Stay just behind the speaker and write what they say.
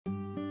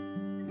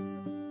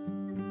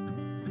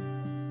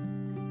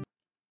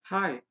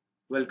Hi,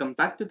 welcome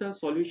back to the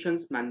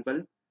Solutions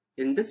Manual.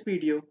 In this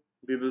video,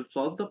 we will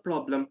solve the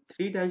problem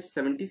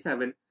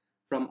 3-77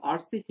 from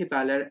RC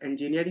Hibbeler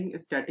Engineering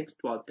Statics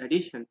 12th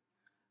edition.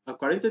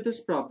 According to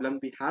this problem,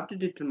 we have to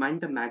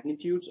determine the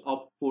magnitudes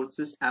of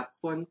forces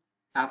F1,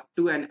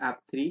 F2 and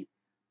F3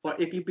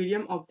 for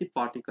equilibrium of the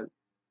particle.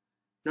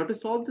 Now to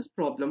solve this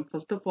problem,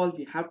 first of all,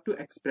 we have to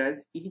express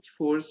each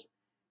force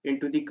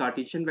into the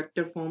Cartesian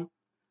vector form.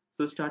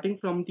 So starting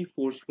from the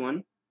force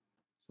 1,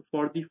 so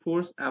for the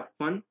force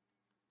F1,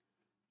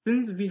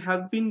 since we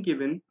have been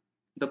given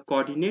the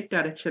coordinate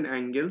direction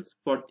angles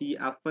for the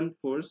F1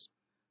 force,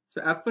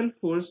 so F1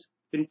 force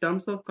in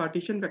terms of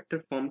Cartesian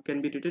vector form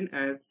can be written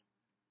as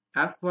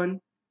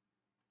F1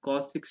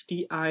 cos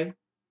 60I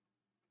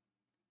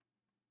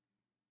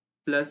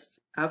plus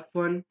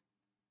F1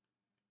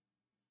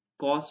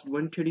 cos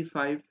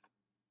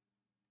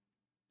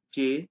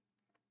 135J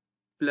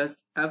plus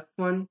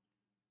F1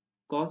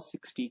 cos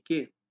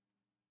 60K.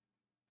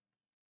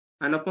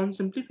 And upon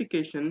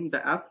simplification, the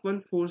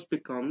F1 force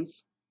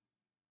becomes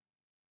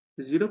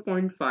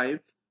 0.5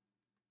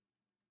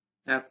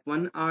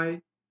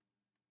 F1I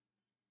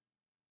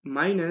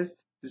minus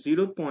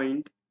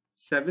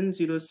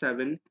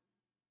 0.707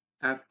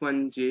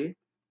 F1J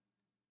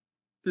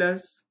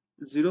plus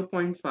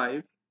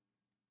 0.5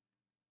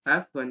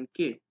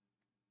 F1K.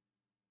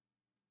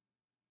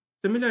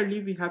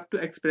 Similarly, we have to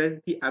express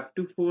the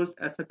F2 force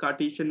as a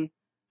Cartesian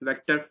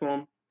vector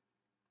form.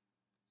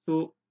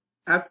 So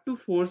F2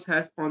 force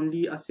has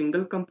only a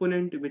single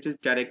component which is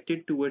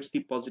directed towards the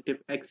positive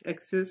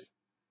x-axis.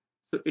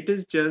 So it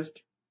is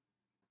just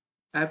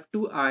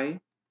F2I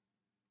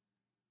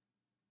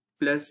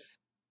plus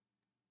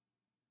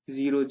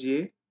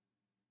 0J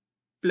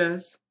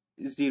plus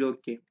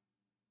 0K.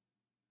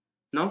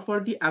 Now for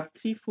the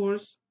F3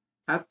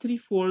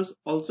 force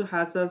also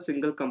has a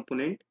single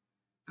component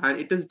and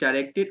it is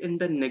directed in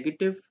the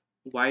negative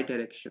y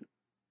direction.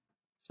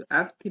 So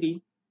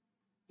F3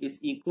 is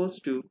equals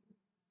to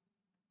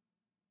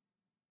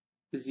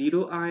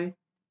 0I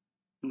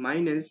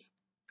minus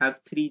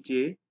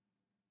F3J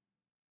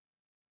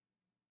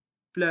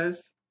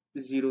plus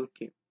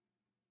 0K.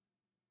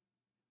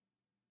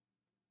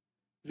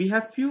 We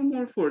have few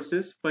more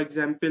forces. For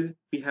example,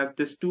 we have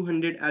this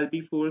 200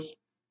 lb force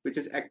which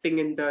is acting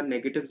in the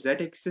negative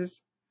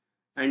z-axis,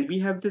 and we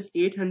have this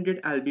 800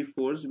 lb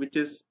force which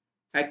is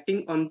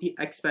acting on the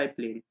xy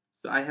plane.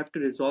 So I have to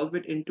resolve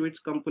it into its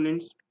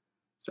components.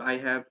 So I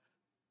have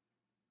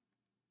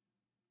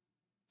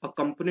a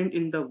component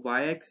in the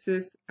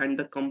y-axis and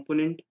the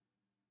component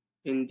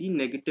in the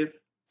negative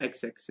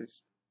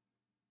x-axis.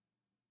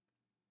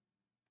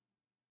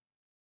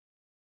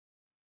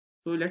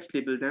 So let's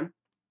label them.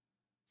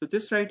 So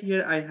this right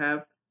here I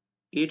have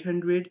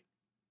 800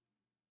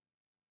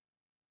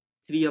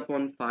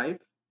 3/5.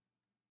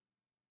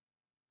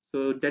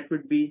 So that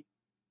would be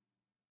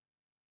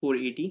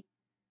 480.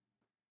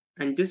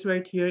 And this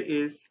right here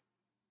is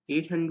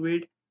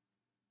 800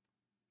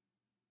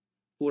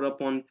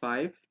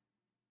 4/5.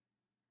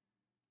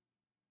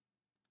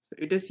 So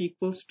it is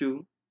equals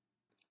to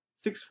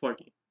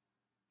 640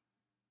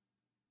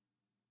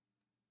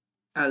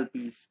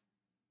 lbs.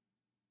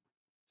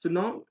 So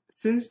now,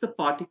 since the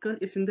particle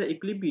is in the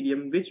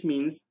equilibrium, which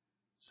means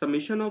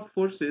summation of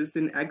forces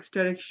in x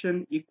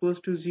direction equals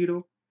to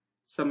 0,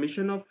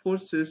 summation of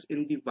forces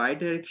in the y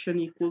direction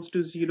equals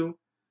to 0,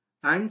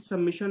 and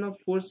summation of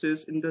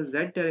forces in the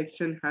z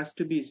direction has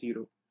to be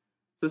 0.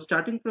 So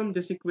starting from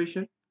this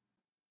equation,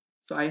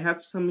 so I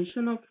have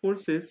summation of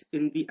forces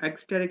in the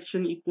x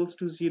direction equals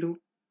to 0.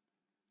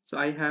 So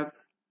I have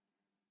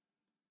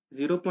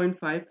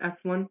 0.5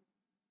 F1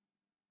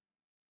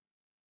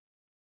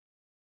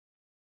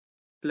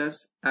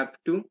 plus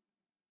F2.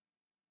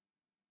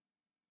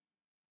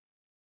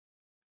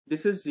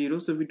 This is 0,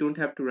 so we don't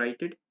have to write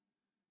it.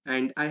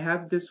 And I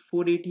have this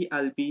 480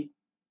 lb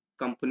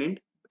component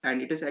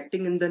and it is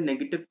acting in the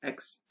negative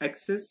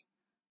x-axis.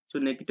 So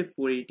negative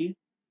 480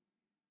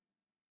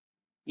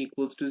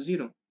 equals to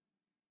 0.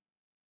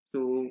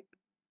 So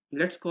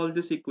let's call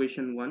this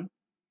equation 1.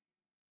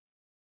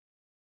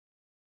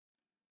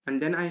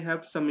 And then I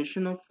have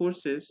summation of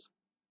forces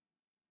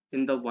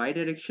in the y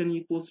direction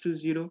equals to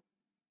 0.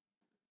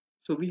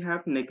 So we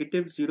have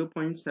negative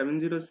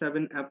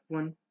 0.707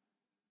 F1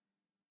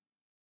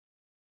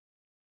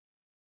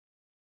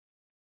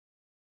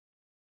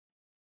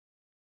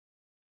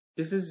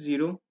 this is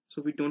 0,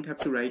 so we don't have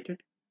to write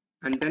it.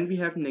 And then we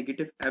have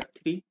negative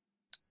F3,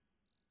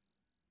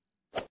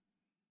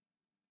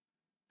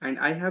 and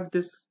I have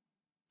this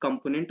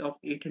component of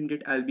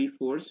 800 lb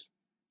force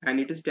and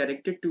it is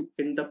directed to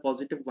in the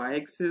positive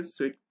y-axis,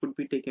 so it could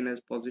be taken as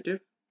positive.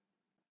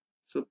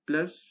 So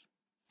plus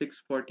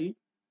 640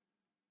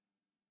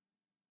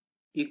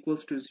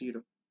 equals to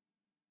 0.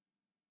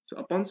 So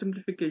upon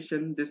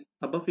simplification, this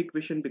above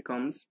equation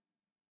becomes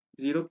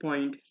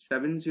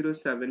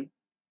 0.707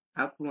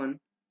 F1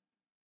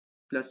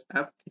 plus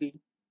F3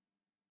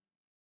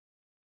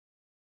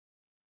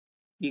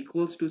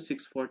 equals to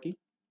 640,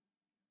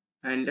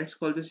 and let's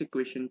call this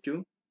equation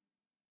 2.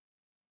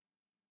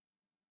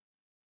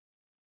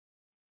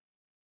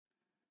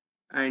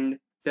 and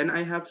then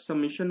I have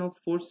summation of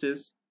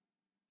forces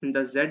in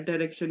the z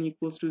direction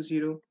equals to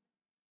 0.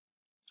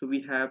 So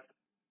we have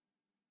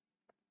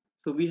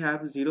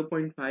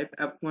 0.5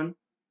 F1.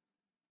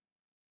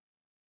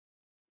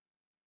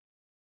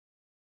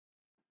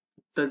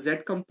 The z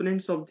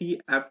components of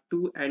the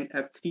F2 and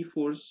F3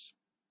 force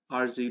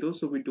are 0,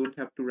 so we don't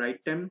have to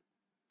write them.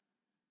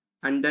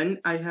 And then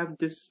I have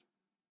this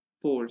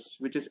force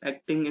which is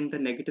acting in the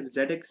negative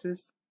z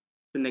axis,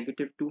 so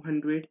negative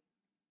 200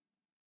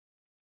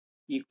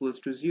 equals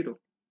to 0.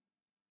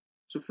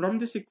 So from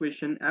this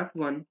equation,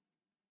 F1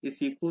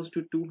 is equals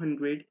to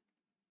 200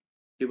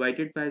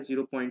 divided by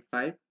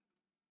 0.5.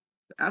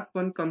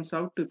 F1 comes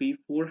out to be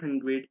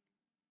 400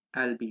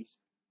 lbs.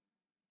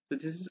 So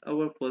this is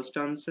our first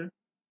answer.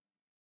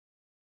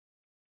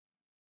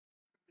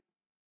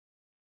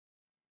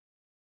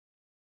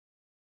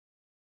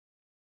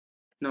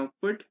 Now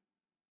put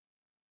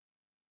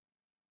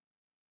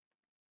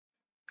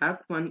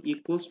F1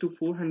 equals to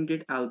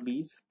 400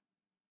 lbs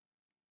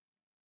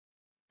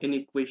in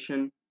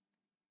equation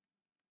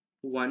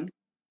 1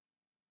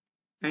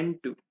 and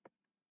 2.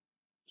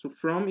 So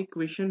from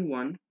equation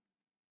 1,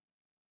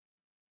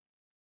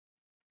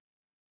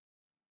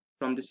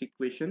 from this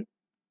equation,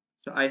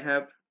 so I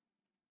have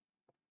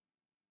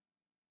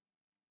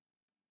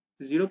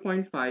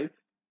 0.5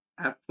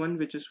 F1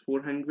 which is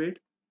 400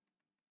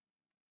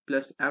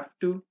 plus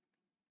F2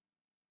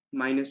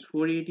 minus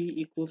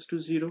 480 equals to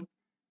 0.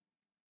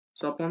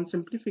 So upon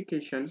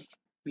simplification,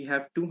 we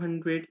have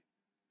 200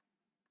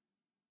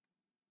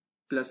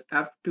 plus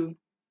F2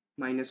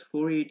 minus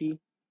 480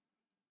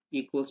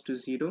 equals to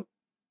 0.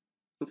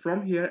 So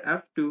from here,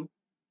 F2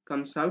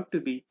 comes out to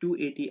be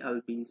 280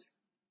 lbs.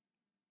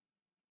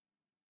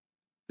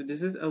 So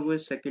this is our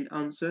second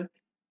answer.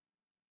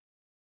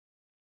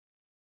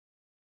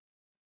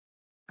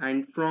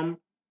 And from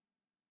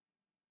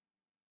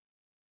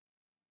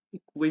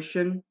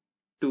equation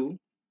 2,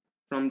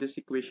 from this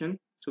equation,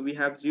 so we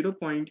have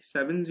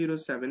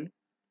 0.707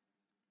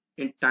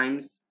 in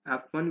times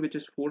F1 which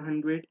is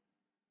 400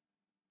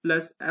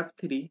 plus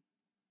F3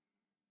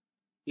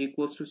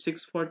 equals to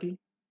 640.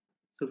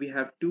 So we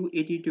have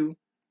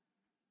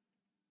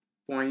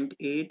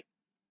 282.8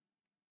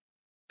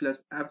 plus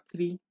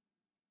F3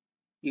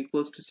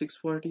 equals to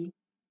 640,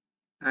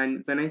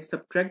 and when I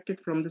subtract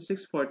it from the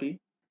 640,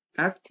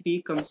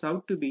 F3 comes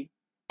out to be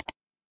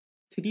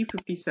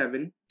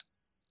 357.2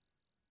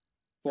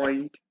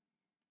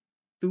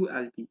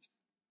 lbs.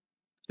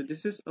 So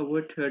this is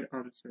our third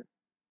answer.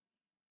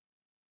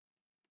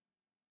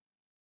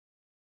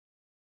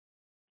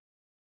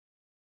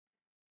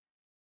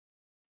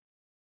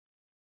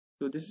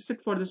 So this is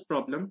it for this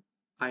problem.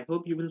 I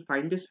hope you will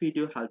find this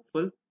video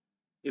helpful.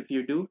 If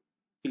you do,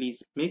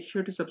 please make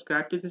sure to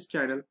subscribe to this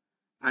channel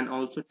and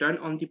also turn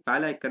on the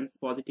bell icon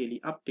for the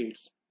daily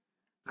updates.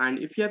 And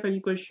if you have any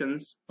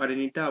questions or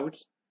any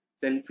doubts,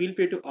 then feel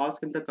free to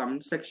ask in the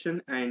comment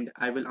section and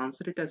I will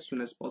answer it as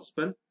soon as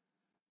possible.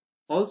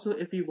 Also,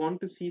 if you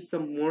want to see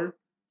some more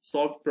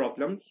solved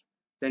problems,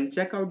 then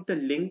check out the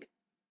link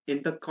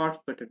in the cards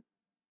button.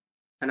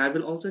 And I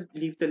will also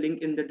leave the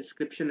link in the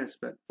description as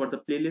well for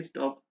the playlist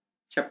of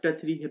Chapter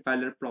 3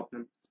 Hibbeler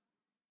problems.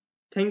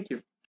 Thank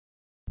you.